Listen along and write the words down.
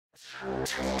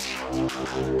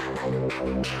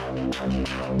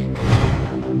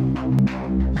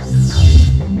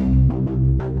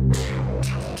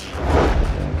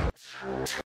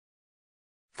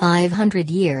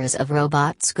Years of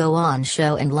Robots Go On"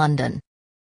 show in London.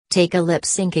 Take a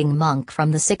lip-syncing monk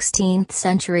from the 16th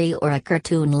century or a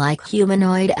cartoon-like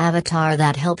humanoid avatar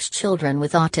that helps children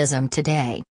with autism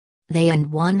today. They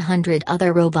and 100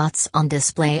 other robots on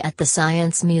display at the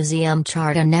Science Museum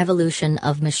chart an evolution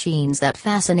of machines that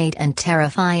fascinate and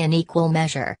terrify in equal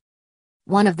measure.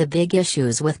 One of the big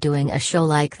issues with doing a show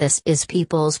like this is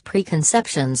people's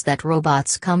preconceptions that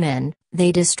robots come in,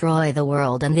 they destroy the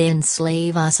world and they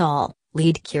enslave us all,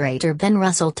 lead curator Ben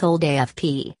Russell told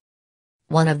AFP.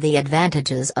 One of the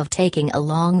advantages of taking a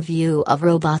long view of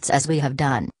robots as we have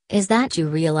done, is that you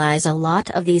realize a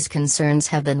lot of these concerns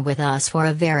have been with us for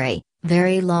a very,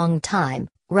 very long time,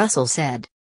 Russell said.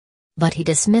 But he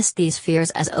dismissed these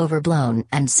fears as overblown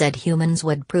and said humans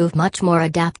would prove much more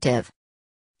adaptive.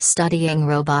 Studying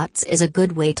robots is a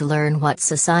good way to learn what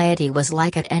society was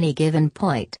like at any given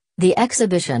point, the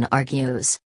exhibition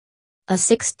argues. A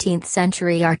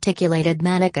 16th-century articulated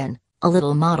mannequin, a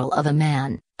little model of a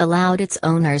man, allowed its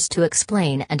owners to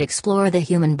explain and explore the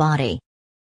human body.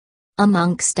 A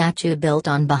monk statue built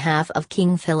on behalf of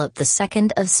King Philip II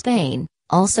of Spain,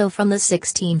 also from the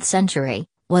 16th century,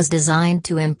 was designed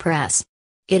to impress.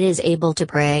 It is able to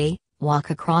pray,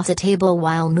 walk across a table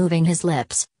while moving his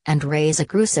lips, and raise a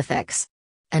crucifix.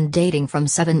 And dating from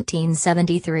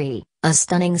 1773, a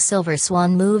stunning silver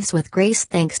swan moves with grace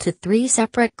thanks to 3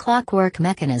 separate clockwork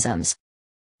mechanisms.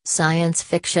 Science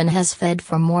fiction has fed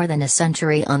for more than a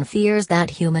century on fears that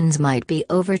humans might be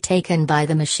overtaken by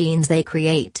the machines they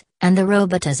create, and the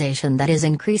robotization that is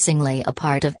increasingly a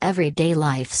part of everyday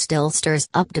life still stirs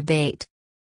up debate.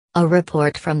 A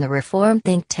report from the reform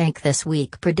think tank this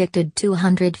week predicted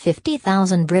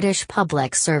 250,000 British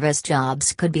public service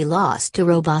jobs could be lost to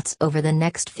robots over the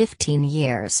next 15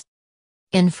 years.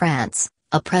 In France,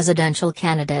 a presidential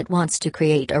candidate wants to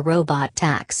create a robot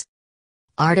tax.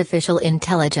 Artificial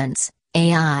intelligence,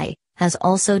 AI, has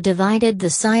also divided the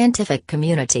scientific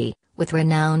community, with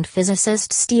renowned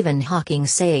physicist Stephen Hawking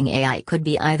saying AI could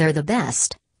be either the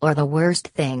best, or the worst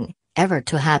thing, ever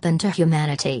to happen to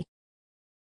humanity.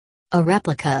 A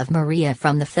replica of Maria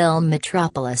from the film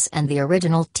Metropolis and the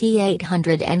original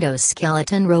T-800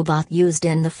 endoskeleton robot used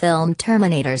in the film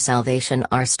Terminator Salvation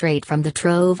are straight from the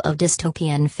trove of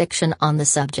dystopian fiction on the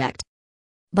subject.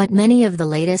 But many of the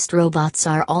latest robots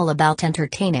are all about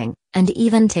entertaining, and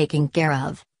even taking care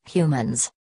of, humans.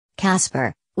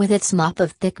 Casper, with its mop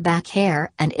of thick back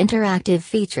hair and interactive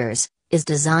features, is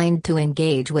designed to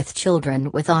engage with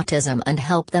children with autism and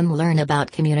help them learn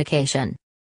about communication.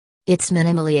 Its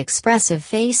minimally expressive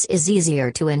face is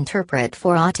easier to interpret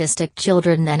for autistic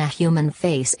children than a human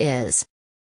face is.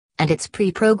 And its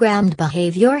pre-programmed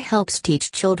behavior helps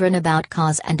teach children about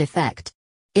cause and effect.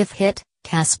 If hit,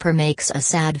 Casper makes a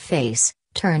sad face,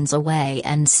 turns away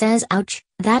and says ouch,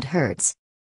 that hurts.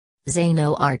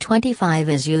 Zeno R25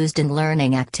 is used in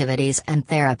learning activities and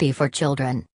therapy for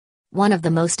children. One of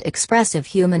the most expressive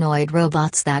humanoid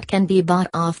robots that can be bought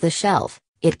off the shelf,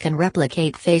 it can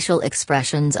replicate facial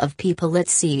expressions of people it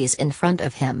sees in front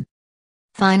of him.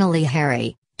 Finally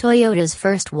Harry, Toyota's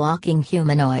first walking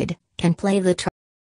humanoid, can play the